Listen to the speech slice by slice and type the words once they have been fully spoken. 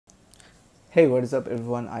Hey, what is up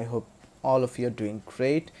everyone? I hope all of you are doing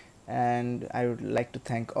great, and I would like to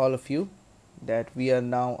thank all of you that we are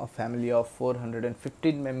now a family of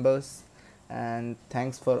 415 members, and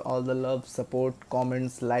thanks for all the love, support,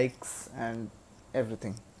 comments, likes and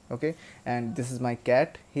everything. Okay, and this is my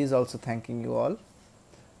cat. He's also thanking you all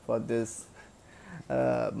for this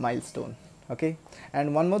milestone. Okay,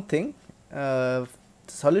 and one more thing, the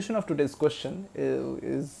solution of today's question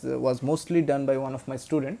was mostly done by one of my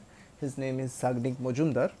student. His name is Sagnik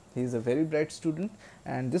Mojumdar. He is a very bright student,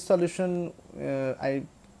 and this solution, I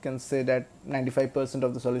can say that 95%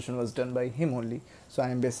 of the solution was done by him only. So I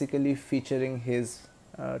am basically featuring his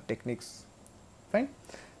techniques. Fine.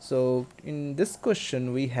 So in this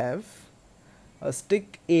question we have a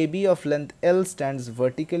stick AB of length L stands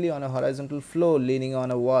vertically on a horizontal floor leaning on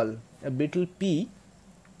a wall. A beetle P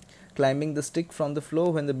climbing the stick from the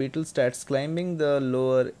floor. When the beetle starts climbing, the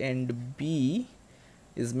lower end B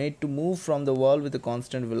is made to move from the wall with a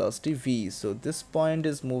constant velocity v. So this point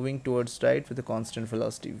is moving towards right with a constant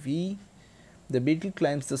velocity v. The beetle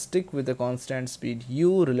climbs the stick with a constant speed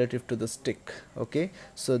u relative to the stick. Okay,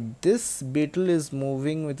 so this beetle is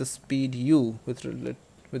moving with a speed u with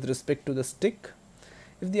respect to the stick.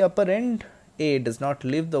 If the upper end A does not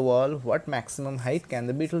leave the wall, what maximum height can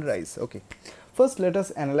the beetle rise? Okay, first let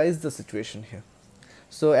us analyze the situation here.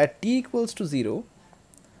 So at t equals to 0,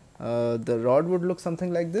 the rod would look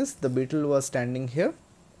something like this. The beetle was standing here.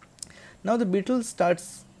 Now the beetle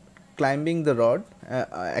starts climbing the rod.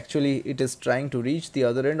 Actually it is trying to reach the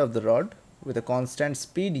other end of the rod with a constant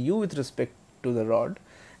speed u with respect to the rod,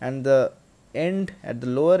 and the end at the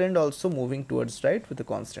lower end also moving towards right with a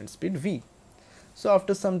constant speed v. So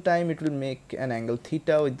after some time it will make an angle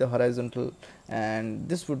theta with the horizontal, and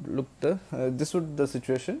this would look the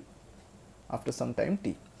situation after some time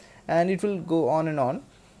t, and it will go on and on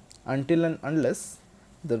until and unless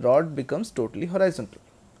the rod becomes totally horizontal.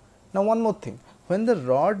 Now one more thing, when the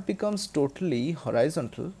rod becomes totally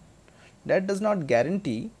horizontal, that does not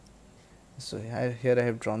guarantee, so here I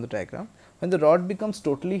have drawn the diagram. When the rod becomes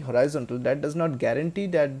totally horizontal, that does not guarantee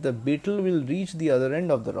that the beetle will reach the other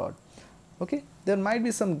end of the rod. Okay, there might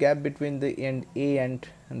be some gap between the end A and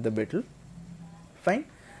the beetle. Fine.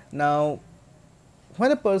 Now when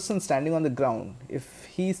a person standing on the ground, if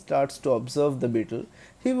he starts to observe the beetle,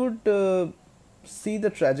 he would see the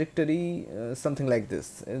trajectory something like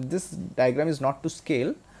this. This diagram is not to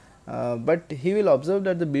scale, but he will observe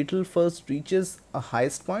that the beetle first reaches a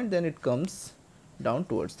highest point, then it comes down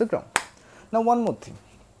towards the ground. Now one more thing,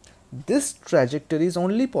 this trajectory is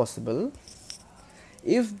only possible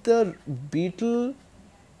if the beetle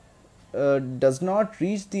does not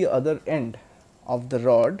reach the other end of the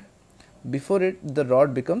rod before the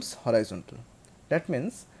rod becomes horizontal. That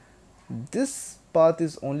means this path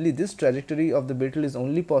is only, this trajectory of the beetle is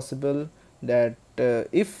only possible that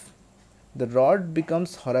if the rod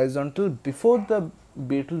becomes horizontal before the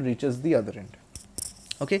beetle reaches the other end.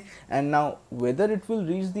 Okay, and now whether it will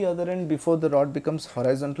reach the other end before the rod becomes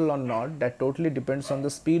horizontal or not, that totally depends on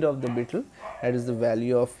the speed of the beetle, that is the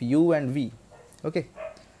value of u and v. Okay,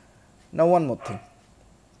 now one more thing,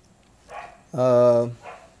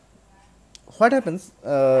 what happens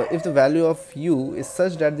if the value of u is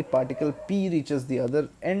such that the particle p reaches the other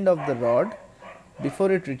end of the rod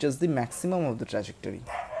before it reaches the maximum of the trajectory.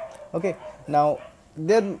 Okay, now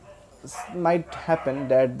there might happen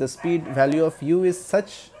that the speed value of u is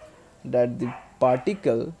such that the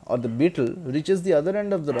particle or the beetle reaches the other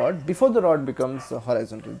end of the rod before the rod becomes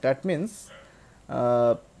horizontal. That means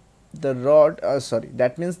that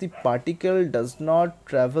means the particle does not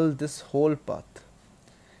travel this whole path.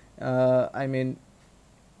 I mean,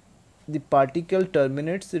 the particle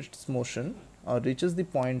terminates its motion or reaches the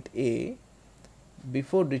point A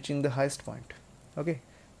before reaching the highest point. Okay,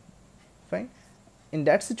 fine. In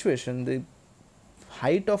that situation, the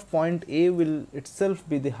height of point A will itself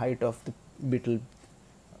be the height of the beetle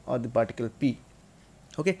or the particle P.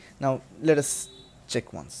 Okay, now let us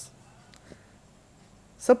check once.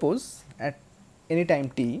 Suppose at any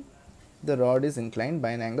time t, the rod is inclined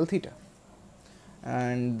by an angle theta,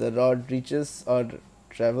 and the rod reaches or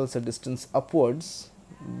travels a distance upwards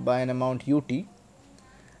by an amount ut,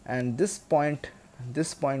 and this point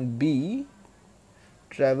B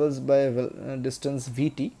travels by a distance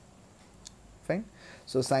vt. Fine.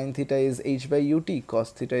 So sin theta is h by ut,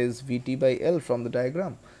 cos theta is vt by L from the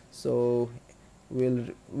diagram. So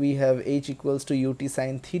we have h equals to ut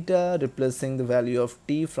sin theta, replacing the value of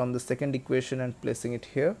t from the second equation and placing it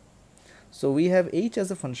here. So we have h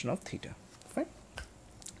as a function of theta. Fine.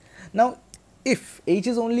 Now if h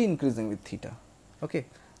is only increasing with theta, okay,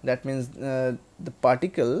 that means the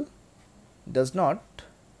particle does not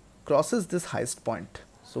crosses this highest point.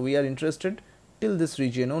 So we are interested till this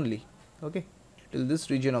region only, okay, till this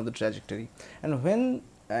region of the trajectory. And when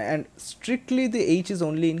and strictly the h is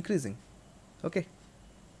only increasing, okay,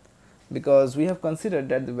 because we have considered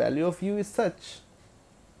that the value of u is such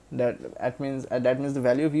that means the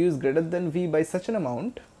value of u is greater than v by such an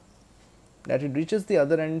amount that it reaches the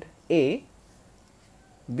other end a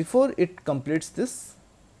before it completes this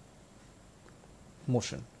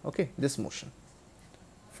motion, okay, this motion,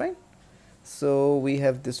 fine. So we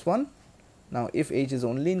have this one. Now if h is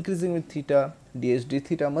only increasing with theta, dh d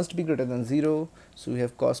theta must be greater than 0, so we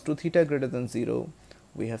have cos 2 theta greater than 0,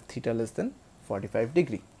 we have theta less than 45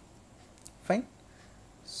 degree, fine.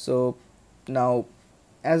 So now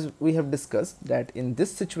as we have discussed that in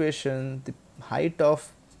this situation the height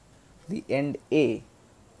of the end A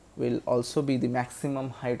will also be the maximum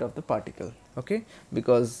height of the particle, okay,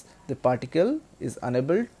 because the particle is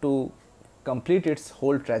unable to complete its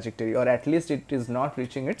whole trajectory, or at least it is not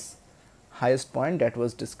reaching its highest point that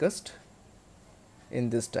was discussed in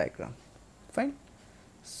this diagram, fine.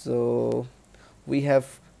 So we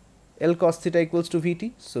have L cos theta equals to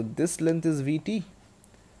Vt, so this length is Vt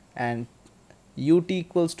and ut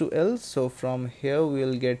equals to L, so from here we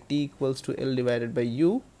will get t equals to L divided by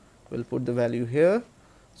u, we'll put the value here,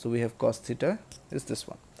 so we have cos theta is this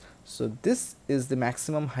one. So this is the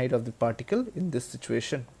maximum height of the particle in this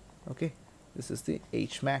situation, okay, this is the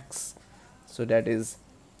h max, so that is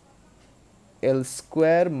L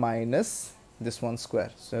square minus this one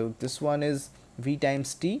square, so this one is v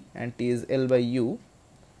times t and t is L by u,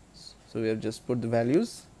 so we have just put the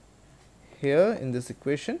values here in this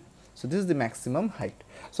equation. So this is the maximum height.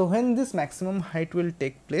 So when this maximum height will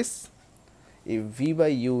take place, if v by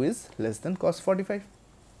u is less than cos 45,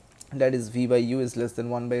 that is v by u is less than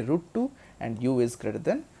 1 by root 2 and u is greater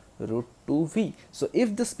than root 2 v. So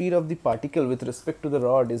if the speed of the particle with respect to the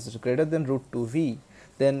rod is greater than root 2 v,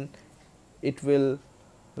 then it will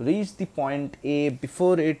reach the point A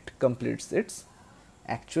before it completes its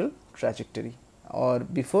actual trajectory, or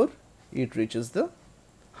before it reaches the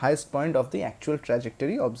highest point of the actual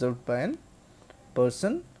trajectory observed by a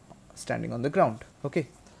person standing on the ground, okay.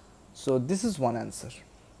 So this is one answer.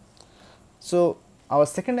 So our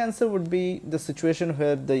second answer would be the situation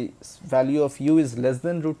where the value of u is less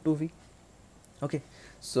than root 2 v, okay.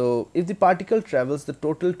 So if the particle travels the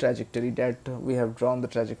total trajectory that we have drawn the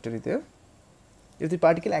trajectory there, if the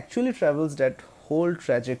particle actually travels that whole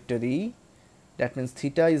trajectory, that means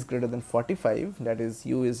theta is greater than 45, that is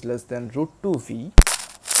u is less than root 2 v,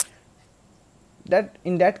 that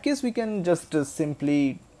in that case we can just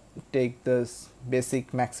simply take this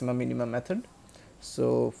basic maximum minimum method.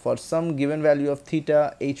 So for some given value of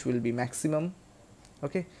theta, h will be maximum,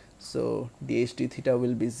 okay, so dh d theta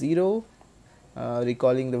will be 0,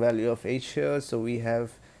 recalling the value of h here, so we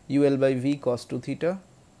have ul by v cos 2 theta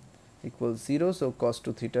equals 0, so cos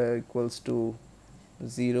 2 theta equals to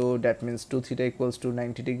 0, that means 2 theta equals to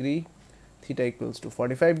 90 degree, theta equals to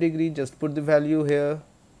 45 degree, just put the value here,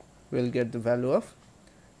 we'll get the value of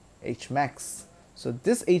h max. So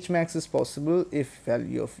this h max is possible if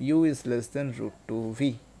value of u is less than root 2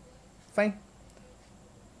 v, fine,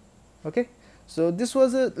 okay. So this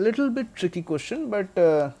was a little bit tricky question, but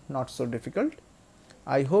not so difficult.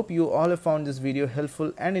 I hope you all have found this video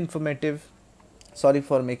helpful and informative. Sorry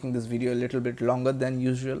for making this video a little bit longer than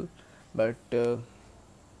usual, but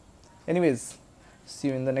anyways, see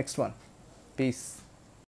you in the next one. Peace.